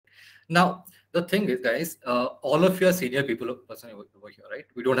Now, the thing is, guys, all of you are senior people person over here, right?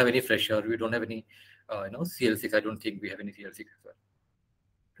 We don't have any fresher. We don't have any, CL6. I don't think we have any CL6 as well.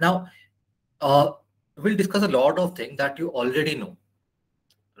 Now, we'll discuss a lot of things that you already know,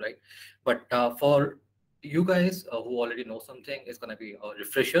 right? But for you guys who already know something, it's going to be a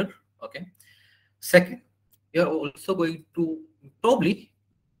refresher, okay? Second, you're also going to probably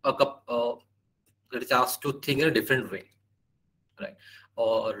get a chance to think in a different way, right?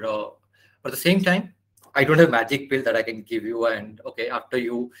 Or at the same time, I don't have magic pill that I can give you, and okay, after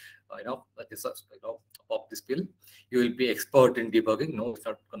you, this, pop this pill, you will be expert in debugging. No, it's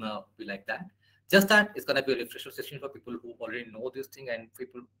not gonna be like that. Just that it's gonna be a refresher session for people who already know this thing, and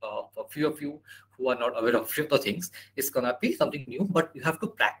people, for few of you who are not aware of few of the things, it's gonna be something new. But you have to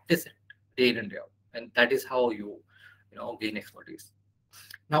practice it day in and day out, and that is how you gain expertise.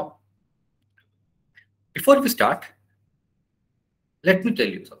 Now, before we start, let me tell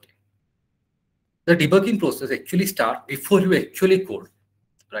you something. The debugging process actually starts before you actually code,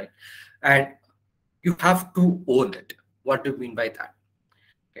 right? And you have to own it. What do you mean by that?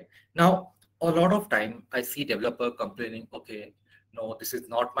 Okay. Now, a lot of time I see developer complaining, okay, no, this is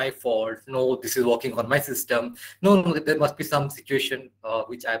not my fault. No, this is working on my system. No, there must be some situation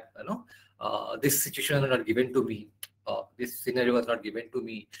which I, this situation was not given to me. This scenario was not given to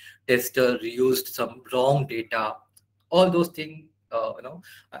me. Tester reused some wrong data. All those things,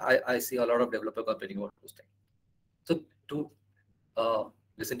 I see a lot of developer complaining about those things. So to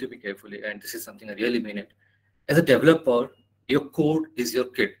listen to me carefully, and this is something I really mean it. As a developer, your code is your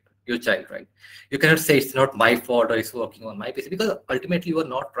kid, your child, right? You cannot say it's not my fault or it's working on my PC, because ultimately you are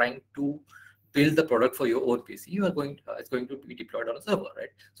not trying to build the product for your own PC. You are going, it's going to be deployed on a server, right?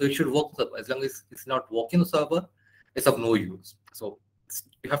 So it should work on server. As long as it's not working on the server, it's of no use. So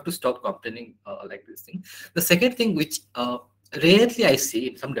you have to stop complaining like this thing. The second thing, which rarely I see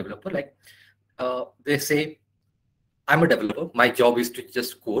in some developer, like they say, I'm a developer, my job is to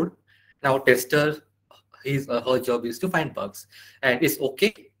just code. Now tester, his or her job is to find bugs, and it's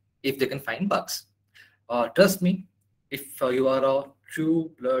okay if they can find bugs. Trust me, if you are a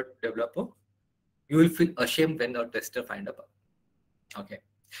true blood developer, you will feel ashamed when a tester find a bug. Okay,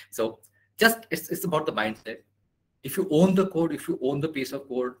 so just it's about the mindset. If you own the code, if you own the piece of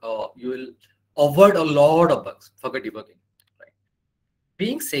code, you will avoid a lot of bugs. Forget debugging, right?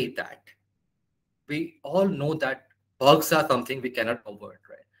 Being said that, we all know that bugs are something we cannot avoid,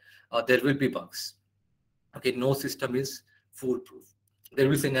 right? There will be bugs. Okay, no system is foolproof. There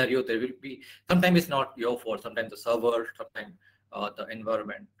will be scenario, there will be, sometimes it's not your fault, sometimes the server, sometimes the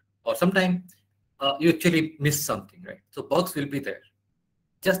environment, or sometimes you actually miss something, right? So bugs will be there.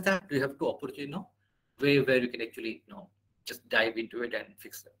 Just that you have to opportunity, where you can actually, just dive into it and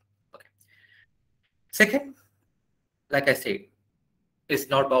fix it. Okay. Second, like I said, it's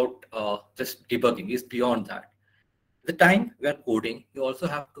not about just debugging, it's beyond that. The time we are coding, you also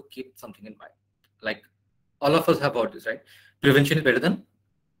have to keep something in mind. Like all of us have about this, right? Prevention is better than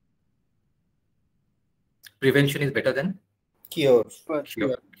cure.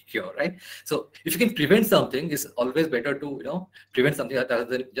 Cure, right? So if you can prevent something, it's always better to prevent something rather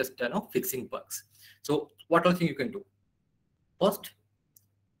than just fixing bugs. So what all thing you can do? First,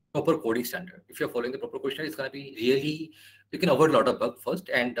 proper coding standard. If you're following the proper coding standard, it's going to be really, you can avoid a lot of bugs first,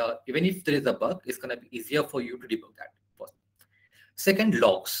 and even if there is a bug, it's going to be easier for you to debug that first. Second,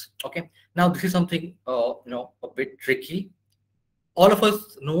 logs. Okay, now this is something a bit tricky. All of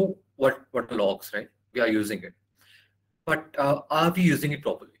us know what are logs, right? We are using it, but are we using it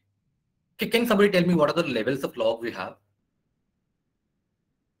properly? Okay, can somebody tell me what are the levels of log we have?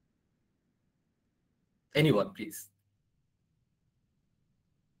 Anyone, please.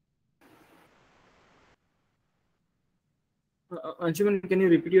 Anshuman, can you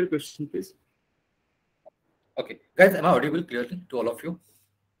repeat your question, please? Okay, guys, am I audible clearly to all of you?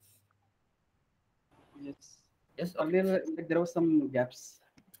 Yes. Yes. Okay. Earlier, there were some gaps.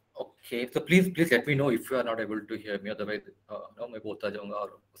 Okay, so please let me know if you are not able to hear me. Otherwise, मैं बोलता जाऊंगा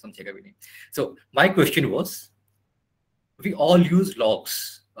और समझेगा भी नहीं. So my question was, we all use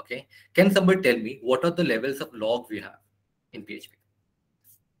logs. Okay, can somebody tell me what are the levels of log we have in PHP?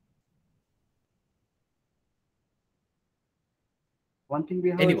 One thing we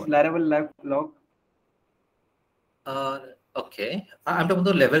have is Laravel log. Okay, I'm talking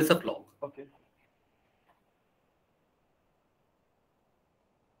about the levels of log. Okay.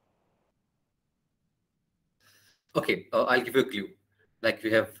 Okay, I'll give you a clue. Like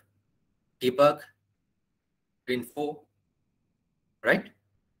we have debug, info, right?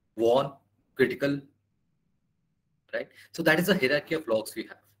 Warn, critical, right? So that is the hierarchy of logs we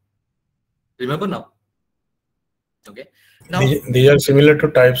have. Remember now? Okay. Now these are similar to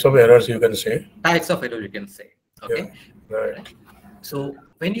types of errors, you can say. Types of error you can say. Okay. Yeah, right. So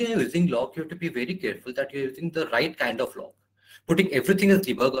when you are using log, you have to be very careful that you're using the right kind of log. Putting everything as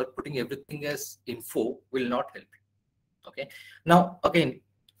debug or putting everything as info will not help you. Okay. Now again,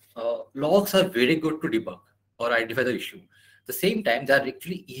 logs are very good to debug or identify the issue. At the same time, they are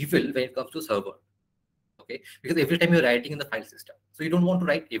actually evil when it comes to server. Okay, because every time you're writing in the file system, so you don't want to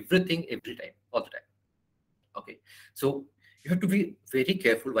write everything every time, all the time. Okay, so you have to be very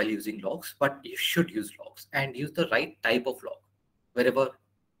careful while using logs, but you should use logs and use the right type of log wherever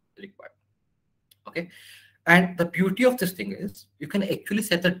required. Okay, and the beauty of this thing is you can actually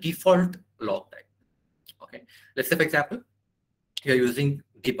set the default log type. Okay, let's say for example, you're using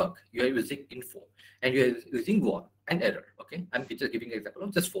debug, you're using info, and you're using warn and error. Okay, I'm just giving an example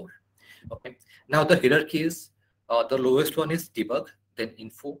of just 4. Okay, now the hierarchy is the lowest one is debug, then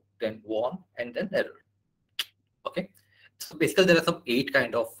info, then warn, and then error. Okay, so basically there are some 8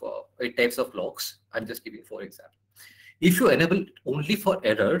 types of logs. I'm just giving 4 examples. If you enable only for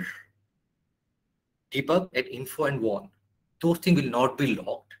error, debug, and info and warn, those things will not be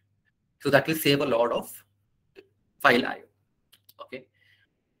logged. So that will save a lot of file IO. Okay,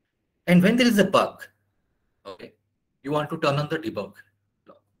 and when there is a bug, okay, you want to turn on the debug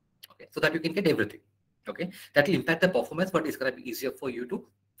log. Okay, so that you can get everything. Okay, that will impact the performance, but it's going to be easier for you to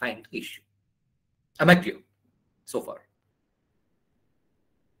find the issue. Am I clear so far?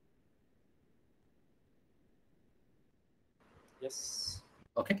 Yes.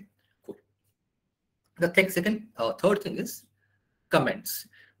 Okay, cool. The third thing is comments.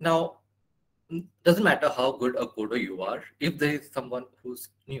 Now, doesn't matter how good a coder you are, if there is someone who's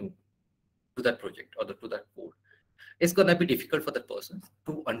new to that project or to that code, it's going to be difficult for that person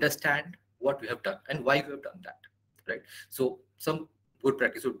to understand what you have done and why you have done that, right? So some good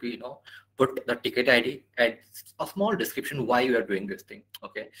practice would be, put the ticket ID and a small description why you are doing this thing.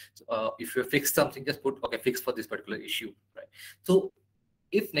 Okay, so, if you fix something, just put fix for this particular issue, right? So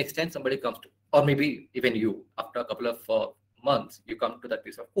if next time somebody comes to, or maybe even you, after a couple of months, you come to that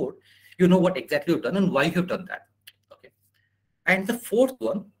piece of code, you know what exactly you've done and why you've done that. Okay, and the fourth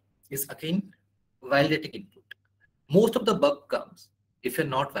one is again validating input. Most of the bug comes if you're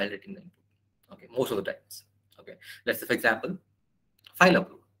not validating the input. Okay, most of the times. Okay, let's say for example, file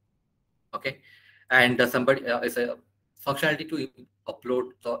upload. Okay, and somebody is a functionality to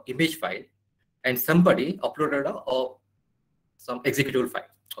upload the image file, and somebody uploaded some executable file.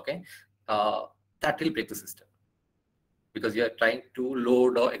 Okay, that will break the system because you are trying to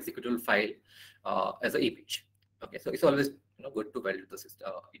load or executable file as an image. Okay, so it's always good to validate the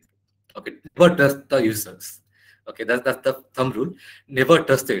system. Okay, never trust the users. Okay, that's the thumb rule. Never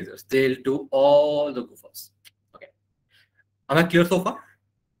trust the users. They'll do all the goofers. Okay, am I clear so far?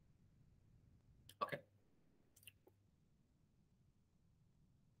 Okay.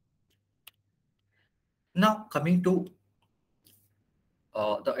 Now coming to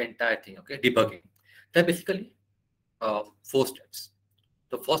the entire thing. Okay, debugging. There are basically 4 steps.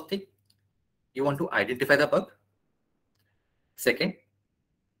 The first thing, you want to identify the bug. Second,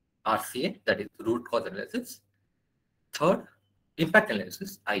 RCA, that is root cause analysis. Third, impact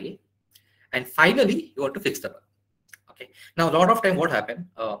analysis, IA. And finally, you want to fix the bug. Okay. Now, a lot of time, what happens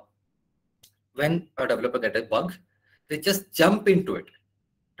when a developer gets a bug, they just jump into it,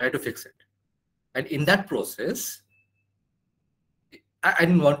 try to fix it, and in that process, I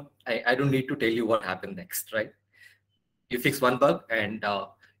don't need to tell you what happened next, right? You fix one bug and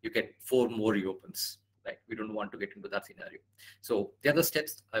you get 4 more reopens. Right? We don't want to get into that scenario. So the other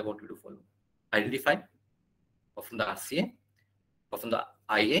steps I want you to follow: identify, or from the RCA, or from the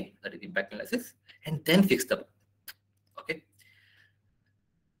IA, that is impact analysis, and then fix the bug. Okay.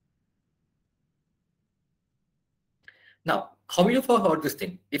 Now, how many of you have heard this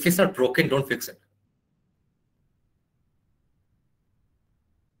thing? If it's not broken, don't fix it.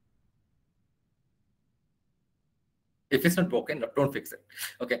 If it's not broken, don't fix it.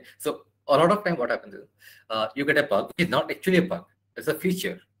 Okay. So a lot of time, what happens is you get a bug, which is not actually a bug; it's a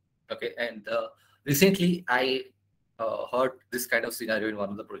feature. Okay. And recently, I heard this kind of scenario in one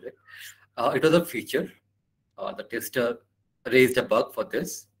of the projects. It was a feature. The tester raised a bug for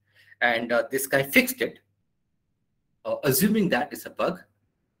this, and this guy fixed it, assuming that it's a bug.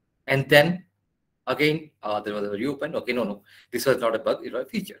 And then again, there was a reopen. Okay, no, this was not a bug; it was a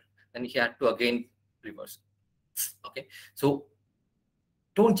feature. And he had to again reverse. Okay, so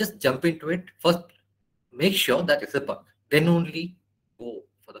don't just jump into it. First, make sure that it's a bug. Then only go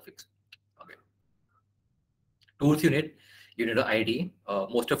for the fix. Okay. Tools you need an ID.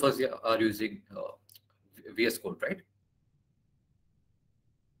 Most of us are using VS Code, right?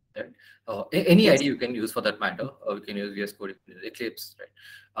 Right? Any ID you can use for that matter, or you can use VS Code, Eclipse,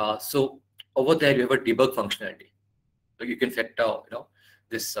 right? So over there you have a debug functionality. So you can set,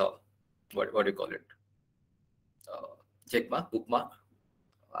 this what do you call it? Checkmark, bookmark.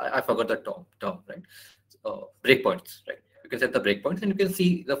 I forgot the term, right? Breakpoints, right? You can set the breakpoints and you can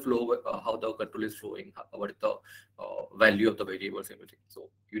see the flow, how the control is flowing, what is the value of the variables, everything. So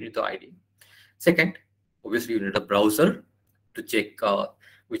you need the ID. Second, obviously you need a browser to check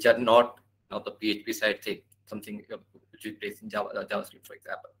which are not the PHP side thing, something which is based in JavaScript, for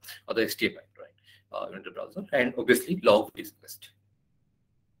example, or the HTML, right? You need a browser, and obviously log request.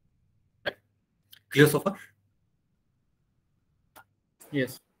 Right? Clear so far?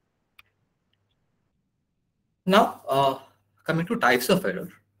 Yes. Now, coming to types of error,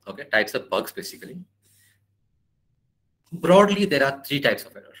 okay, types of bugs basically. Broadly, there are three types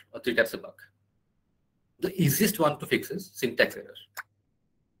of error or three types of bug. The easiest one to fix is syntax error.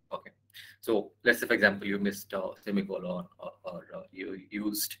 Okay, so let's say, for example, you missed a semicolon or you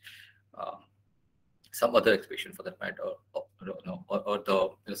used some other expression for that matter, or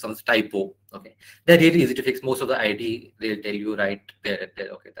some typo. Okay, they're really easy to fix. Most of the ID they'll tell you right there.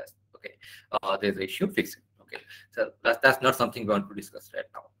 Okay, that's okay. There's an issue, fix it. Okay, so that's not something we want to discuss right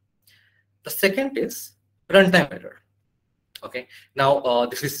now. The second is runtime error. Okay, now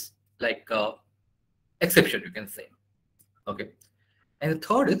this is like exception, you can say. Okay, and the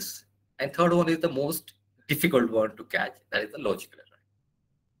third one is the most difficult one to catch. That is the logical error.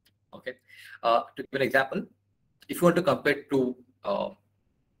 Okay, to give an example, if you want to compare two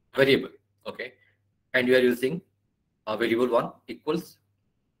variable, okay, and you are using variable 1 equals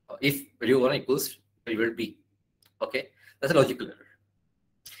if variable 1 equals variable b, okay, that's a logical error.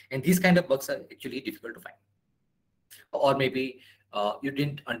 And these kind of bugs are actually difficult to find. Or maybe you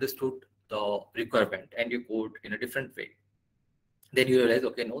didn't understood the requirement and you code in a different way. Then you realize,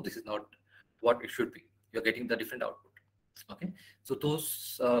 okay, no, this is not what it should be. You're getting the different output. Okay, so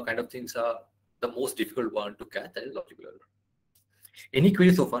those kind of things are the most difficult one to catch. That is logical error. Any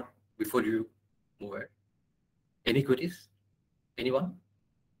queries so far before you move ahead? Any queries? Anyone?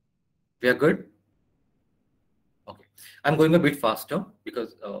 We are good? Okay, I'm going a bit faster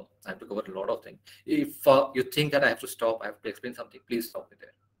because I have to cover a lot of things. If you think that I have to stop, I have to explain something, please stop me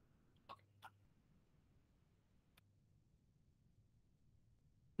there. Okay.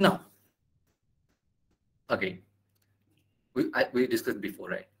 Now, again, we discussed before,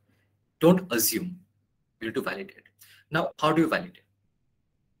 right? Don't assume. You need to validate. Now, how do you validate?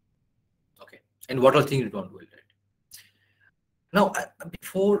 Okay, and what are things you don't validate? Now,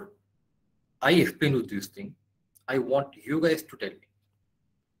 before I explain you this thing, I want you guys to tell me.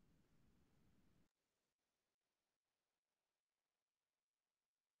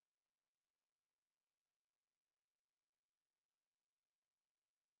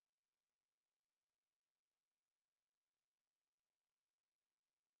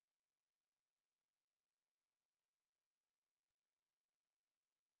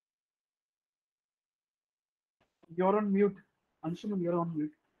 You're on mute. Anshuman, you're on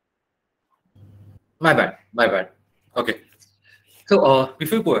mute. My bad. Okay. So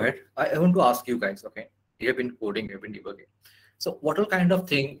before we go ahead, I want to ask you guys, okay, you have been coding, you have been debugging. So what are kind of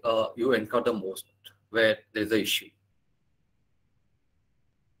thing you encounter most where there's an issue?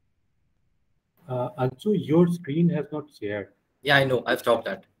 Ansu, your screen has not shared. Yeah, I know. I've stopped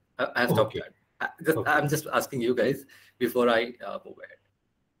that. I've stopped Okay. that. Okay. I'm just asking you guys before I move ahead.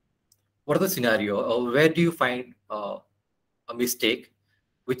 What are the scenario, or where do you find a mistake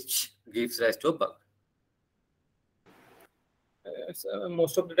which gives rise to a bug?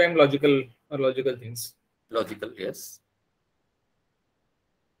 Most of the time logical things. Logical, yes.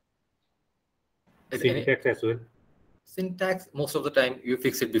 Syntax as well. Syntax, most of the time you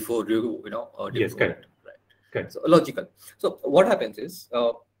fix it before you Yes, deploy correct. it, right? Correct. So logical. So what happens is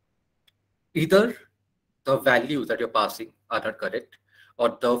either the values that you're passing are not correct,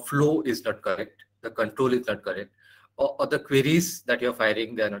 or the flow is not correct, the control is not correct, or the queries that you're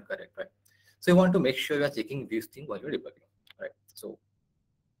firing, they are not correct, right? So you want to make sure you are checking these things while you're debugging, right? So,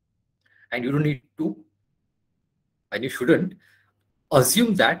 and you don't need to, and you shouldn't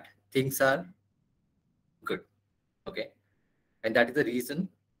assume that things are good, okay? And that is the reason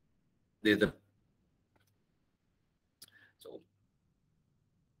there's the, so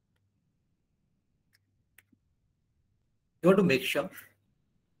you want to make sure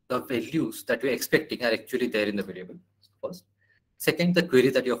the values that you're expecting are actually there in the variable first. Second, the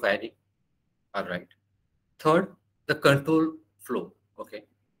queries that you're firing are right. Third, the control flow, okay,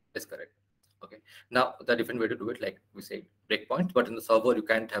 is correct. Okay, now the different way to do it, like we say breakpoints, but in the server you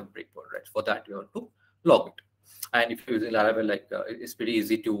can't have breakpoint, right? For that you have to log it. And if you're using Laravel, like it's pretty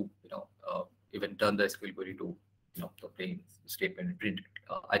easy to even turn the SQL query to the plain statement and print it.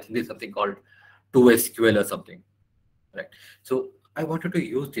 I think there's something called 2SQL or something, right? So I wanted to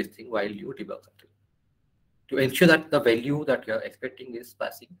use this thing while you debug something to ensure that the value that you're expecting is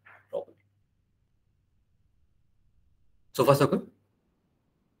passing properly. So far, so good.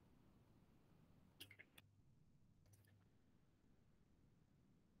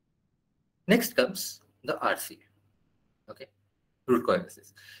 Next comes the RCA, okay, root cause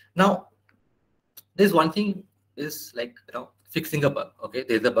analysis. Now, there's one thing is like fixing a bug. Okay,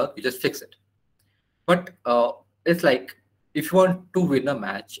 there's a bug, you just fix it. But it's like if you want to win a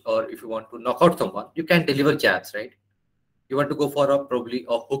match or if you want to knock out someone, you can deliver jabs, right? You want to go for probably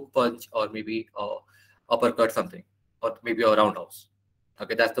a hook punch or maybe a uppercut something, or maybe a roundhouse.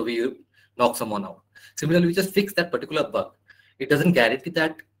 Okay, that's the way you knock someone out. Similarly, we just fix that particular bug. It doesn't guarantee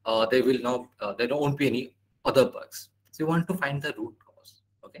that there won't be any other bugs. So you want to find the root cause.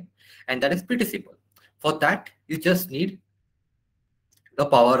 Okay, and that is pretty simple. For that, you just need the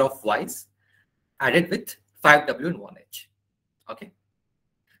power of whys added with 5W and 1H. Okay.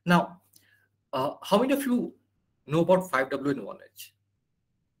 Now, how many of you know about 5W and 1H?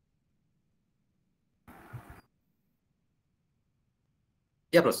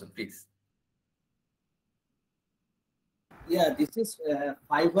 Yeah, Prasan, please. Yeah, this is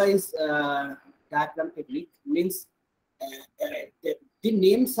 5-wise diagram technique. Means the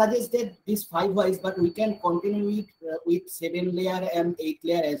name suggests that this 5-wise, but we can continue it with 7-layer and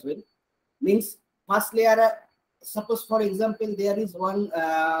 8-layer as well. Means first layer, suppose for example, there is one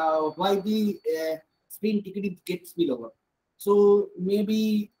why the spin ticket gets spillover. So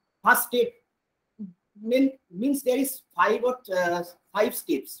maybe first step means there is 5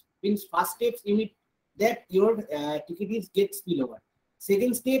 steps. Means first steps you need that your ticket is get spillover.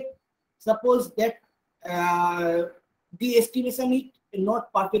 Second step, suppose that the estimation is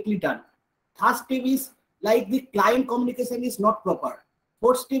not perfectly done. Third step is like the client communication is not proper.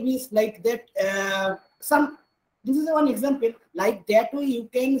 Fourth step is like that this is one example. Like that way you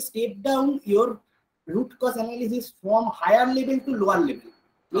can step down your root cause analysis from higher level to lower level.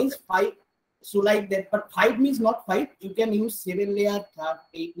 Means 5. So like that, but 5 means not 5. You can use 7-layer,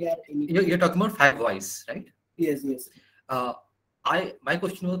 8-layer. You're talking about 5 whys, right? Yes, yes. My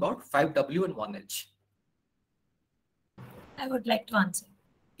question was about 5W and 1H. I would like to answer.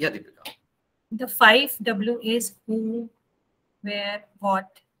 Yeah, Deepika. The 5W is who, where,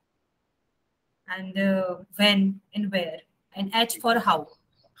 what, and when and where, and H for how.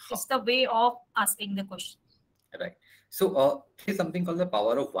 It's the way of asking the question. Right. So there's something called the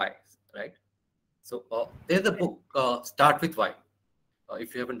power of why, right? So there's a book, Start with Why.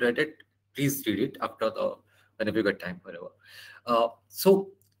 If you haven't read it, please read it whenever you get time, whatever.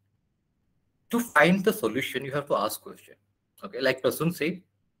 So to find the solution, you have to ask question. Okay, like Prasun said,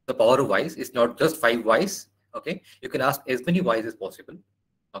 the power of whys is not just 5 whys. Okay, you can ask as many whys as possible.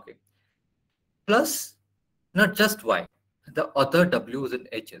 Okay, plus not just why, the other W's and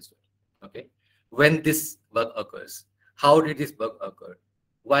H as well. Okay, when this bug occurs, how did this bug occur?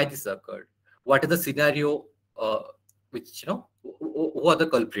 Why this occurred? What is the scenario? Which who are the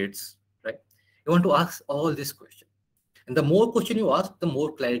culprits? Right? You want to ask all these questions, and the more question you ask, the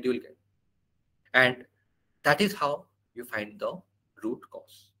more clarity you will get, and that is how you find the root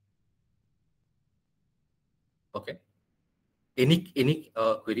cause. Okay. Any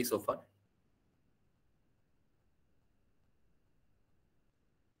query so far?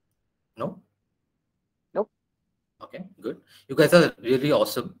 No? Nope. Okay, good. You guys are really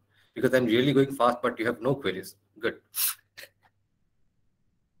awesome because I'm really going fast, but you have no queries. Good.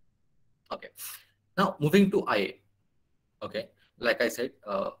 Okay. Now moving to IA. Okay. Like I said,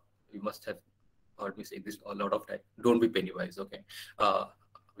 you must have heard me say this a lot of time. Don't be pennywise. Okay.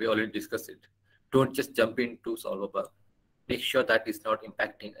 We already discussed it. Don't just jump in to solve a bug. Make sure that it's not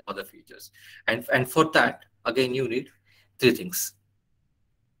impacting other features. And for that, again, you need 3 things.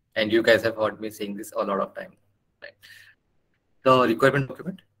 And you guys have heard me saying this a lot of time. Right? The requirement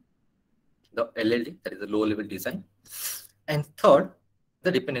document, the LLD, that is the low level design, and third,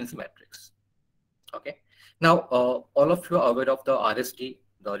 the dependency matrix. Okay. Now, all of you are aware of the RSD,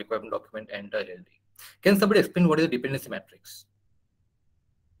 the requirement document, and the LLD. Can somebody explain what is the dependency matrix?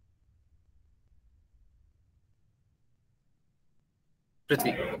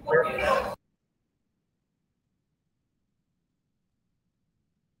 Prithvi.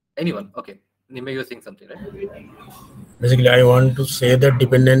 Anyone? Okay. Nime, you're saying something, right? Basically, I want to say that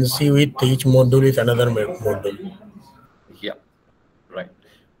dependency with each module is another module. Yeah, right.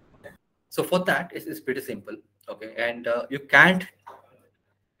 So for that, it's pretty simple. Okay, and you can't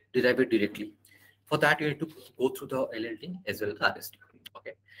derive it directly For that, you need to go through the LLD as well as RST.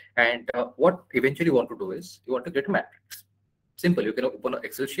 Okay. And what eventually you want to do is you want to get a matrix. Simple. You can open an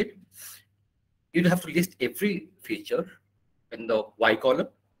Excel sheet. You have to list every feature in the Y column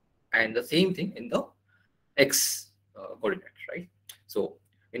and the same thing in the X coordinate, right? So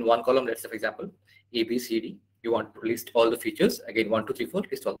in one column, let's say, for example, A, B, C, D, you want to list all the features. Again, 1, 2, 3, 4,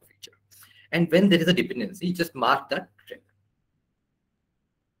 list all the features. And when there is a dependency, just mark that red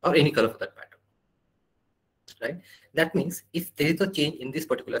or any color for that matter, right? That means if there is a change in this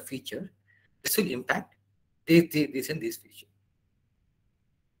particular feature, this will impact this and this feature.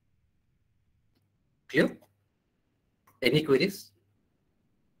 Clear? Any queries?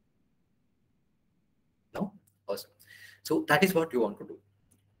 No? Awesome. So that is what you want to do.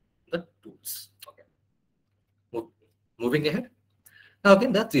 The tools. Okay. Moving ahead. Now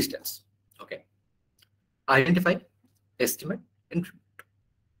again, there are 3 steps. Okay. Identify, estimate, and report.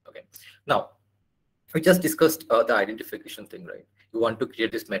 Okay. Now, we just discussed the identification thing, right? You want to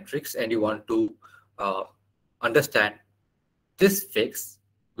create this matrix and you want to understand this fix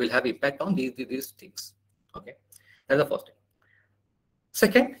will have impact on these things. Okay. That's the first thing.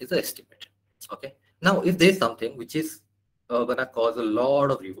 Second is the estimate. Okay. Now, if there is something which is gonna cause a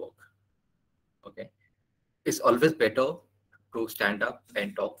lot of rework, okay, it's always better to stand up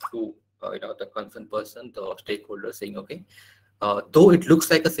and talk to the concerned person, the stakeholder, saying, okay, though it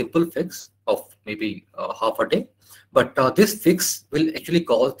looks like a simple fix of maybe half a day, but this fix will actually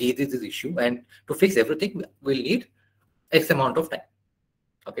cause this issue, and to fix everything, we'll need X amount of time.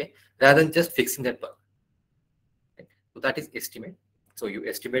 Okay, rather than just fixing that bug. Okay. So that is estimate. So you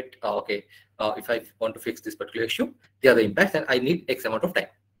estimate, okay, if I want to fix this particular issue, the other impacts, and I need X amount of time.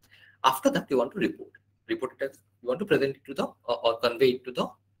 After that, you want to report it as you want to present it to the or convey it to the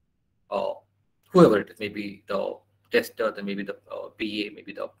whoever it is, maybe the tester, then maybe the PA,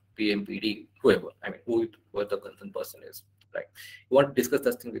 maybe the PMPD, whoever. I mean, whoever the concerned person is, right? You want to discuss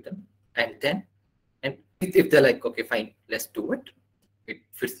this thing with them, and then, and if they're like, okay, fine, let's do it. It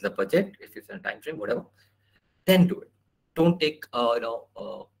fits in the budget, it fits in a time frame, whatever. Then do it. Don't take, what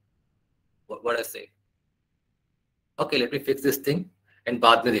I say. Okay, let me fix this thing, and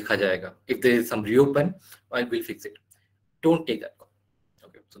baad mein dekha jayega. If there is some reopen, I will fix it. Don't take that call.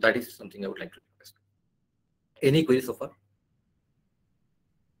 Okay, so that is something I would like to request. Any queries so far?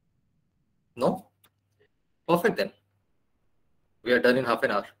 No? Perfect then. We are done in half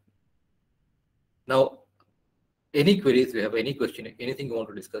an hour. Now, any queries, we have any question, anything you want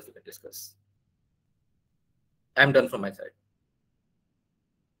to discuss, we can discuss. I'm done from my side.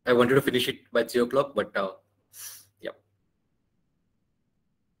 I wanted to finish it by 3 o'clock, but yeah.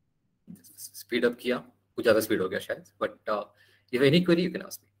 Speed up kiya. Kuch zyada speed ho gaya shayad. But if you have any query, you can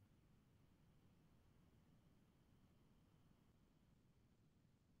ask me.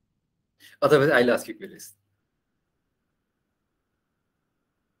 Otherwise, I'll ask you queries.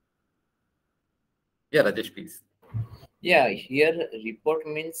 Yeah, Rajesh, please. Yeah, here report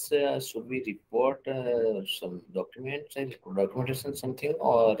means should we report some documents and documentation something,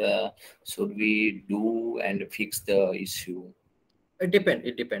 or should we do and fix the issue? It depends.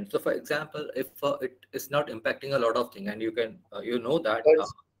 It depends. So, for example, if it is not impacting a lot of things, and you can, you know that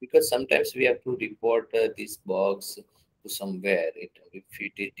because sometimes we have to report these bugs to somewhere. If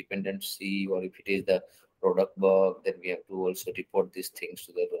it is dependency or if it is the product bug, then we have to also report these things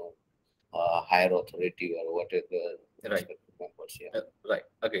to the higher authority or whatever. Right. Members, yeah. Right.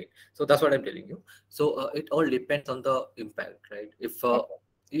 Okay. So that's what I'm telling you. So it all depends on the impact, right? If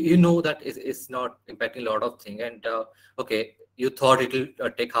you know that it's not impacting a lot of things, and okay, you thought it will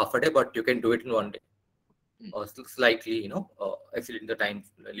take half a day, but you can do it in 1 day, or slightly, exceeding the time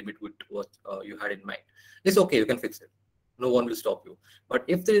limit with what you had in mind. It's okay. You can fix it. No one will stop you. But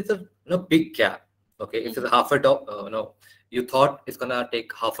if there is a big gap, okay, if it's half a day, you thought it's gonna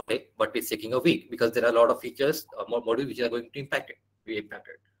take half a day, but it's taking a week because there are a lot of features, modules which are going to be impacted.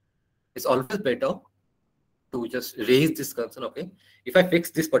 It's always better to just raise this concern. Okay, if I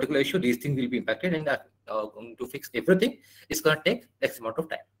fix this particular issue, these things will be impacted, and going to fix everything, it's gonna take X amount of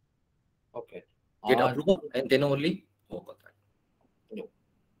time. Okay. Get approval, and then only work on that. Okay.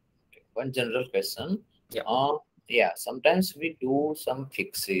 One general question. Yeah. Yeah. Sometimes we do some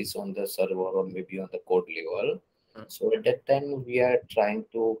fixes on the server or maybe on the code level. So at that time we are trying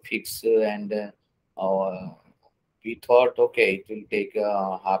to fix and we thought, okay, it will take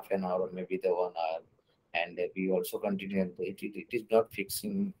half an hour or maybe the 1 hour, and we also continue. It is not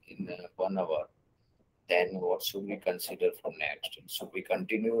fixing in 1 hour. Then what should we consider for next? Should we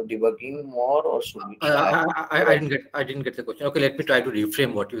continue debugging more, or should we try? I didn't get the question. Okay, let me try to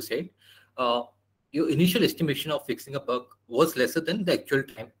reframe what you said. your initial estimation of fixing a bug was lesser than the actual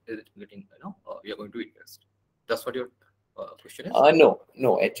time getting, we are going to invest. That's what your question is?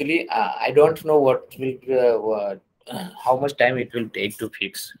 No. Actually, I don't know what will how much time it will take to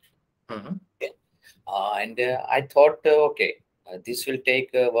fix. Okay. And I thought, okay, this will take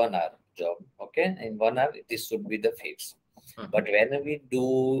 1 hour job. Okay, in 1 hour, this should be the fix. But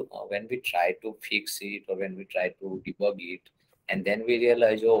when we try to fix it or when we try to debug it, and then we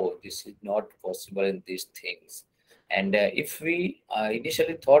realize, oh, this is not possible in these things. And if we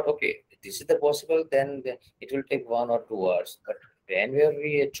initially thought, okay, this is the possible, then it will take 1 or 2 hours. But when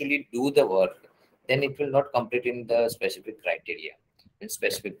we actually do the work, then it will not complete in the specific criteria, in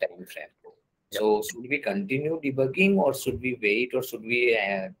specific time frame. So should we continue debugging, or should we wait, or should we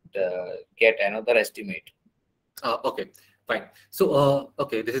get another estimate? Okay, fine. So,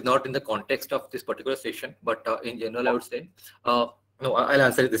 okay, this is not in the context of this particular session, but in general, I would say, no, I'll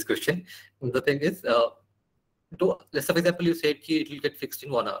answer this question. The thing is, let's say, for example, you said it will get fixed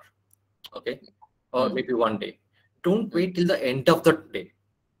in 1 hour, okay, or maybe 1 day. Don't wait till the end of the day.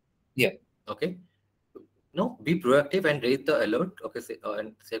 Yeah. Okay. No, be proactive and raise the alert. Okay,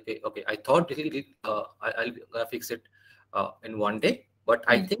 and say, okay, I thought I'll gonna fix it in 1 day, but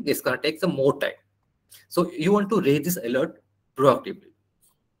I think it's gonna take some more time. So you want to raise this alert proactively.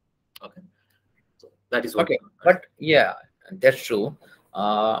 Okay, so that is what. Okay, but yeah, that's true.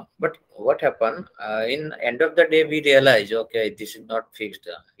 But what happened? In end of the day, we realize, okay, this is not fixed.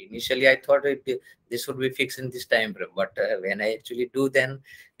 Initially, I thought this would be fixed in this time frame, but when I actually do, then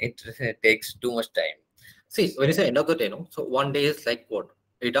it takes too much time. See, when you say end of the day, no, so 1 day is like what,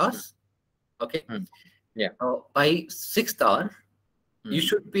 8 hours? Okay. Yeah. By 6th hour, you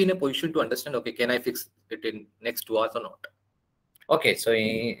should be in a position to understand, okay, can I fix it in next 2 hours or not? Okay, so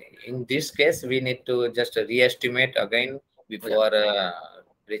in this case, we need to just re-estimate again before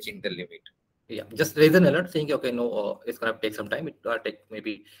reaching the limit. Yeah, just raise an alert saying, okay, no, it's gonna take some time. It will take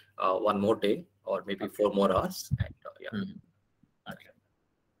maybe 1 more day or maybe 4 more hours. And yeah. Okay.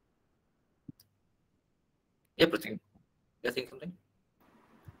 Yeah, proceed. You're saying something?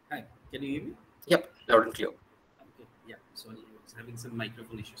 Hi, can you hear me? Yep, loud and clear. Okay, yeah. Sorry, I was having some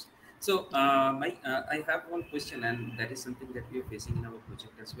microphone issues. So, I have one question, and that is something that we are facing in our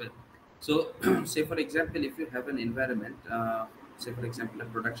project as well. So, say for example, if you have an environment, say for example, a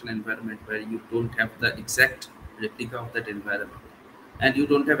production environment where you don't have the exact replica of that environment, and you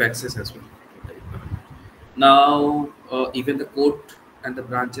don't have access as well to the environment. Now, even the code and the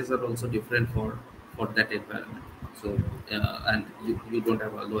branches are also different for that environment. So, and you don't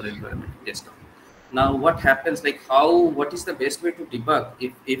have a lower environment to test on. Now, what happens? Like, what is the best way to debug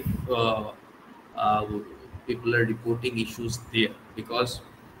if people are reporting issues there, because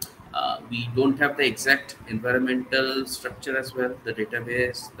we don't have the exact environmental structure as well, the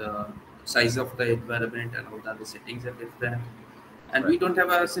database, the size of the environment, and all the other settings are different, and we don't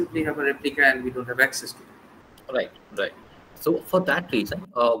have simply have a replica, and we don't have access to it. Right. So for that reason,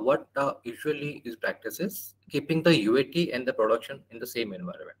 what usually is practice is keeping the UAT and the production in the same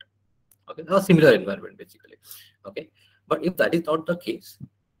environment. Okay, a similar environment basically. Okay, but if that is not the case,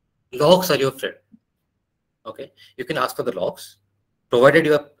 logs are your friend. Okay, you can ask for the logs, provided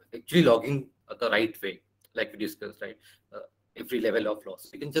you are actually logging the right way, like we discussed, right? Every level of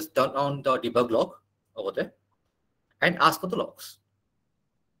logs. You can just turn on the debug log over there and ask for the logs.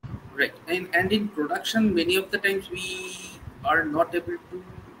 Right, and in production, many of the times we are not able to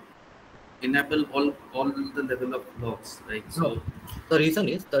enable all the level of logs, right? So the reason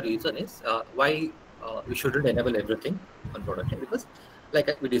is why we shouldn't enable everything on production, because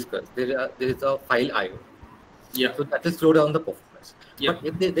like we discussed, there is a file IO. Yeah. So that will slow down the performance. Yeah. But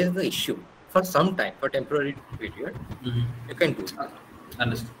if there is an issue for some time, for temporary period, you can do it.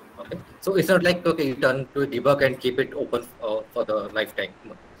 Understood. Okay. So it's not like, okay, you turn to debug and keep it open for the lifetime.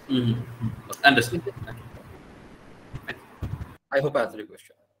 No. Okay. Understood. I hope I answered your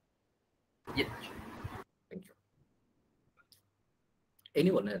question. Yeah. Thank you.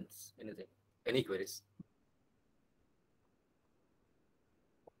 Anyone else? Anything? Any queries?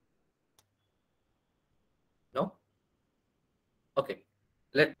 No? Okay.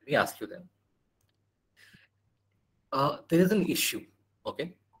 Let me ask you then. There is an issue,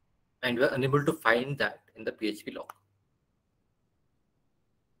 okay? And we are unable to find that in the PHP log.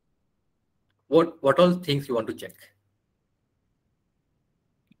 What all things you want to check?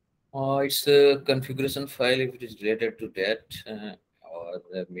 It's a configuration file if it is related to that, or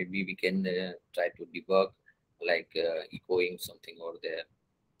maybe we can try to debug, like echoing something over there.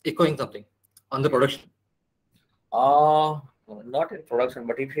 Echoing something on the production? Not in production,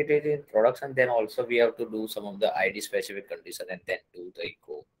 but if it is in production, then also we have to do some of the ID specific condition and then do the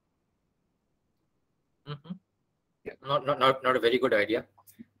echo. not a very good idea.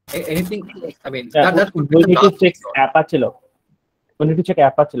 Anything? I mean, Yeah, that we need to check Apache log. We need to check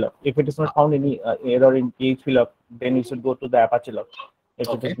Apache log. If it is not found any error in PHP log, then you should go to the Apache log. If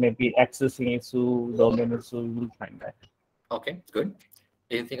it is maybe accessing issue, domain issue, you will find that. Okay, good.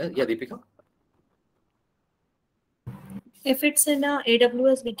 Anything else? Yeah, Deepika? If it's in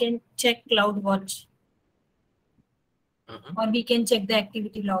AWS, we can check CloudWatch. Or we can check the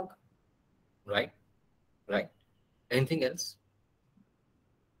activity log. Right. Anything else?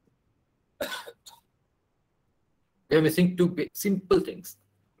 We are missing two simple things.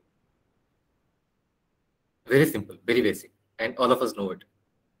 Very simple, very basic, and all of us know it.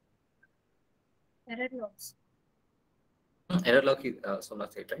 Error logs. Error log is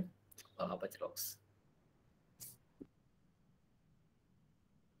Somnath said, right? Apache logs.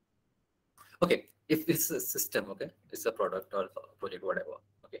 Okay, if it's a system, okay, it's a product or a project, whatever,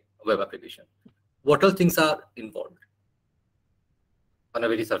 okay, a web application. What all things are involved on a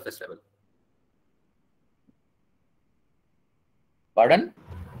very surface level? Pardon?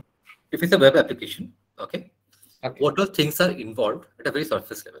 If it's a web application, okay, what all things are involved at a very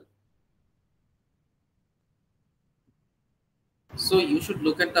surface level? So you should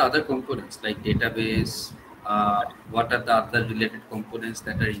look at the other components like database. What are the other related components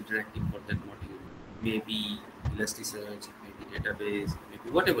that are interacting for that module? Maybe Elasticsearch, maybe database,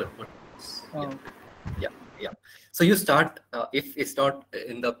 maybe whatever. Yeah. So you start if it's not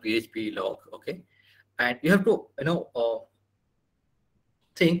in the PHP log, okay, and you have to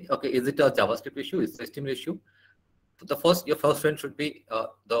think, okay, is it a JavaScript issue? Is it a HTML issue? So your first friend should be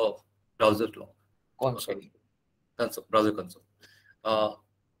the browser log, browser console.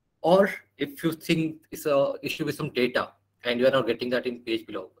 Or if you think it's a issue with some data and you are not getting that in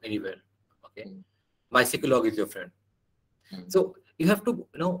PHP log anywhere, okay, MySQL log is your friend. So you have to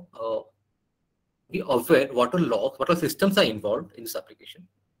be aware what are logs, what are systems are involved in this application,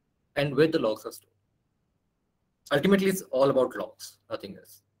 and where the logs are stored. Ultimately, it's all about logs, nothing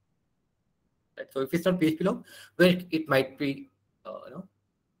else. Right? So if it's not PHP log, well, it might be,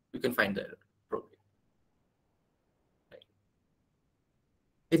 you can find the error probably. Right.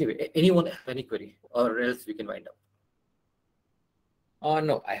 Anyway, anyone have any query, or else we can wind up.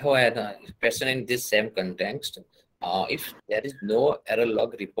 No, I have a question in this same context. If there is no error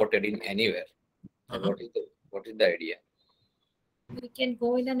log reported in anywhere, what is the idea? We can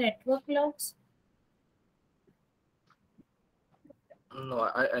go in the network logs. No,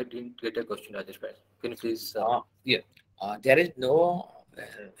 I didn't get a question, Rajesh. Can you please? There is no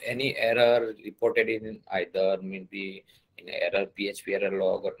any error reported in either maybe in error PHP error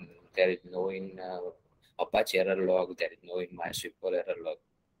log, or there is no in Apache error log, there is no in MySQL error log.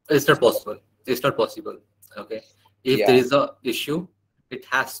 It's not possible. It's not possible. Okay. If there is a issue, it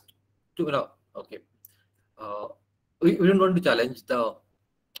has to, okay. We don't want to challenge the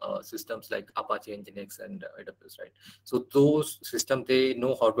systems like Apache, Nginx, and AWS, right? So those systems, they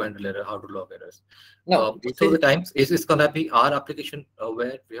know how to handle error, how to log errors. No, so the times it's gonna be our application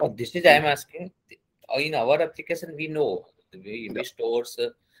where we have. This is I'm asking. In our application, we know we stores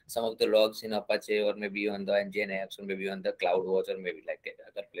some of the logs in Apache, or maybe on the Nginx, or maybe on the CloudWatch, or maybe like that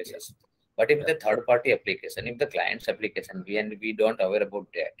other places. But if the third-party application, if the client's application, we don't aware about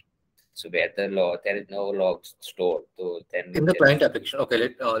that. So where there is no logs stored. So then in the client application, okay,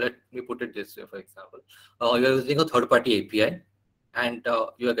 let me put it this way. For example, you are using a third-party API, and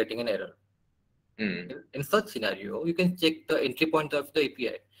you are getting an error. In such scenario, you can check the entry point of the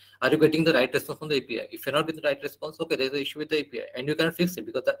API. Are you getting the right response from the API? If you're not getting the right response, okay, there's an issue with the API, and you can fix it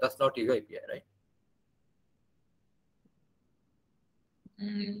because that's not your API, right?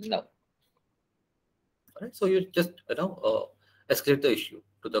 No. All right. So you just escalate the issue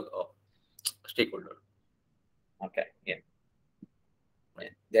to the stakeholder. Okay. Yeah.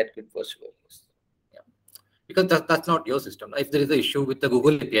 That could possible. Yeah. Because that's not your system. If there is an issue with the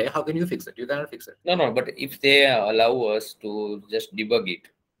Google API, how can you fix it? You cannot fix it. No. But if they allow us to just debug it,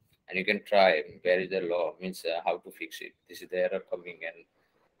 and you can try where is the law, means how to fix it. This is the error coming and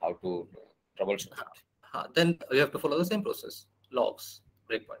how to troubleshoot it. Then you have to follow the same process: logs,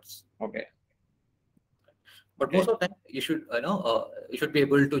 breakpoints. Okay. But most of the time, you should you should be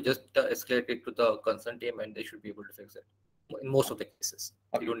able to just escalate it to the concerned team, and they should be able to fix it. In most of the cases,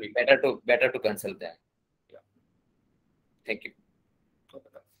 okay. You don't need better to consult them. Yeah. Thank you.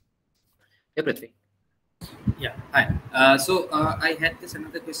 Yeah, Prithvi. Yeah. Hi. So I had this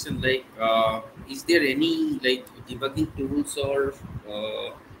another question. Like, is there any like debugging tools or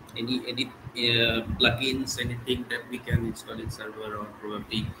any plugins, anything that we can install in server, or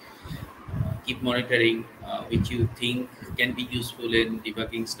probably keep monitoring, which you think can be useful in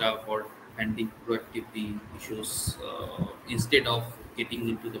debugging stuff, or handling proactively issues instead of getting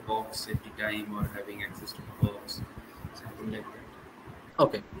into the box every time or having access to the box, something like that.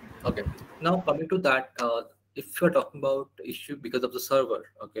 Okay. Now coming to that, if you're talking about issue because of the server,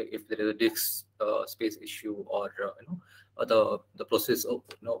 okay, if there is a disk space issue or the process of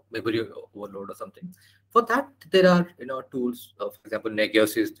memory overload or something, for that there are tools. For example,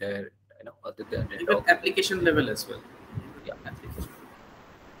 Negios is there. Even application level as well. Yeah.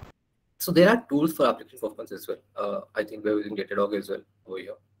 So there are tools for application performance as well. I think we're using Datadog as well over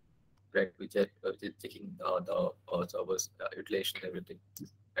here, right? Which is checking the servers utilization and everything,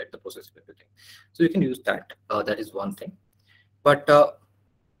 right? The process of everything. So you can use that. That is one thing. But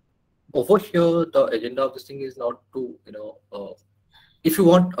over here, the agenda of this thing is not to if you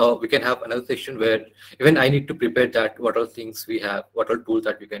want, we can have another section where even I need to prepare that what are things we have, what are tools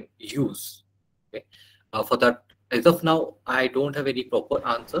that we can use. Okay, for that, as of now, I don't have any proper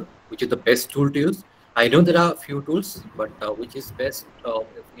answer, which is the best tool to use. I know there are a few tools, but which is best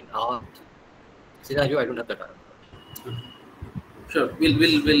in our scenario, I don't have that answer. Sure,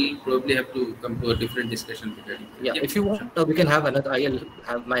 we'll probably have to come to a different discussion regarding that. Yeah, if you want, we can have another. I'll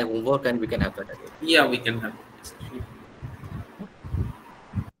have my homework and we can have that again. Yeah, we can have a discussion.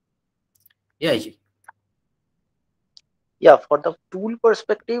 Yeah, Iji. Yeah, for the tool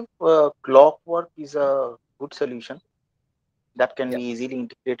perspective, Clockwork is a good solution that can be easily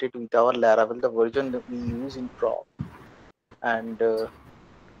integrated with our Laravel, the version that we use in Frog. And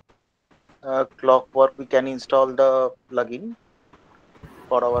Clockwork, we can install the plugin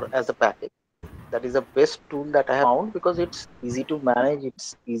for our as a package. That is the best tool that I have found because it's easy to manage.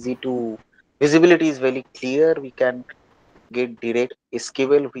 It's easy to visibility is very clear. We can get direct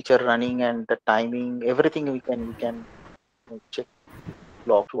SQL which are running and the timing, everything we can check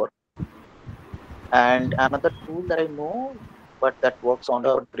Clockwork. And another tool that I know, but that works on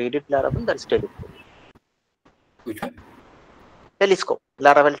a graded Laravel, that is Telescope. Which one? Telescope,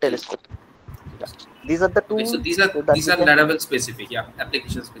 Laravel Telescope. Yeah. These are the tools. Okay, so these are Laravel specific, yeah,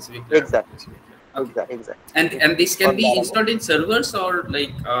 application specific. Exactly. Specific, yeah. Okay. Exactly. And this can be Laravel. installed in servers or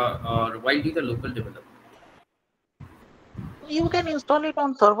like or while doing the local development. You can install it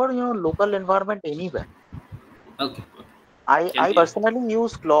on server, local environment anywhere. Okay. I personally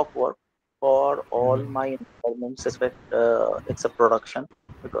use Clockwork for all my environments except production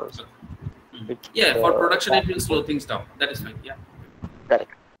because for production it will slow things down. That is fine. Yeah.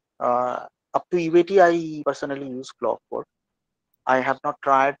 Correct. Up to UAT, I personally use Clockwork. I have not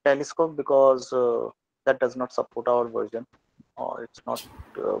tried Telescope because that does not support our version, or it's not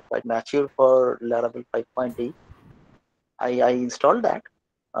quite mature for Laravel 5.8. I installed that,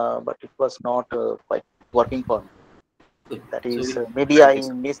 but it was not quite working for me. That is, maybe I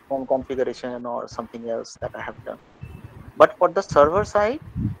missed some configuration or something else that I have done. But for the server side,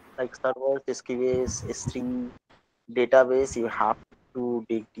 like servers, SQS, S3, database, you have to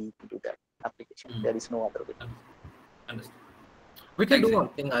dig deep into that application. There is no other way. Understood. We can do one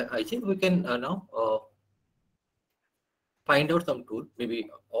thing. I think we can now find out some tool, maybe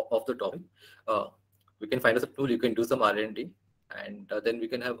off the topic. We can find out some tool. You can do some R&D, and then we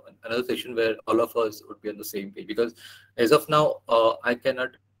can have another session where all of us would be on the same page. Because as of now, I cannot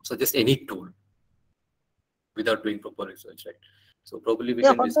suggest any tool without doing proper research, right? So probably we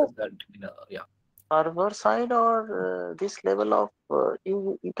can discuss that. Server side or this level of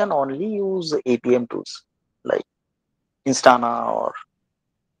you can only use APM tools like Instana or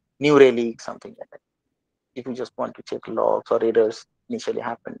New Relic, something like that. If you just want to check logs or errors initially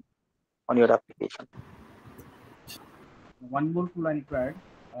happen on your application. One more tool I need to add.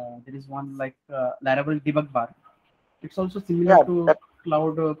 There is one like Laravel debug bar. It's also similar to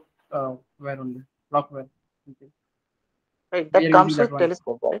cloud ware only, Clockware. Okay. Right, that comes with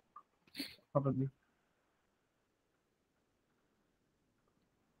Telescope, right? Probably.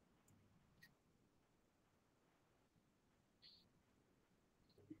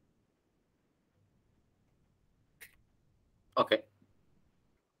 Okay.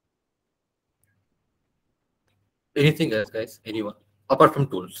 Anything else, guys? Anyone? Apart from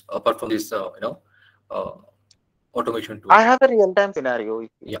tools, apart from this, automation tool. I have a real-time scenario.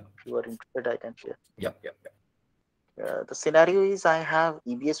 If you are interested, I can share. Yeah. The scenario is I have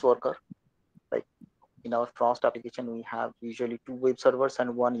EBS worker. Like in our Frost application, we have usually 2 web servers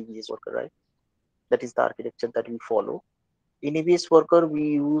and 1 EBS worker, right? That is the architecture that we follow. In EBS worker,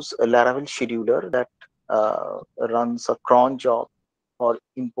 we use a Laravel scheduler that runs a cron job or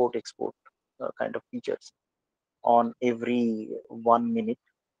import-export kind of features on every 1 minute.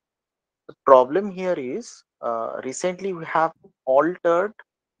 The problem here is recently we have altered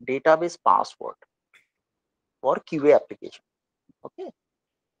database password for QA application. Okay,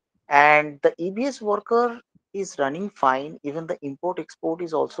 and the EBS worker is running fine. Even the import export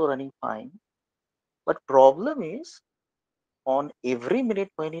is also running fine. But problem is, on every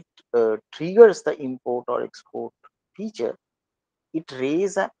minute when it triggers the import or export feature, it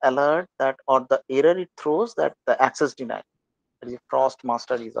raises an alert that, or the error it throws, that the access denied. That is, Frost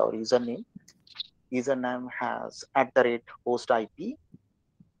Master is our username. Username has @host IP,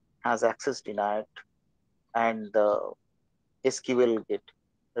 has access denied, and the SQL get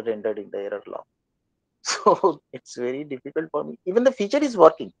rendered in the error log. So it's very difficult for me. Even the feature is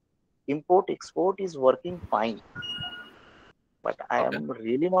working. Import export is working fine. But I am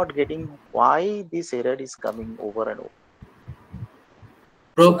really not getting why this error is coming over and over.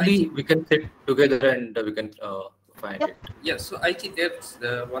 Probably we can sit together and we can find it. Yeah, so I think that's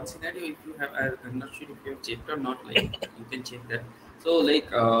the one scenario. If you have, I'm not sure if you have checked or not. Like you can check that. So like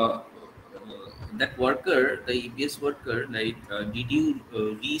that worker, the EBS worker, like did you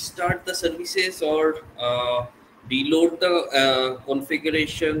restart the services or reload the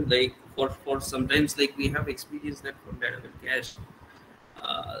configuration? Like for sometimes, like we have experienced that for variable cache,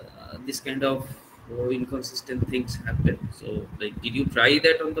 this kind of inconsistent things happen. So like, did you try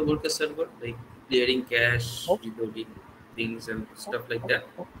that on the worker server, like clearing cache, reloading things and stuff like that?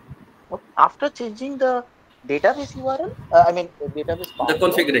 After changing the database URL, I mean the database The password,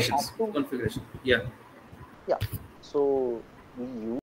 configurations, configuration, yeah. Yeah. So we use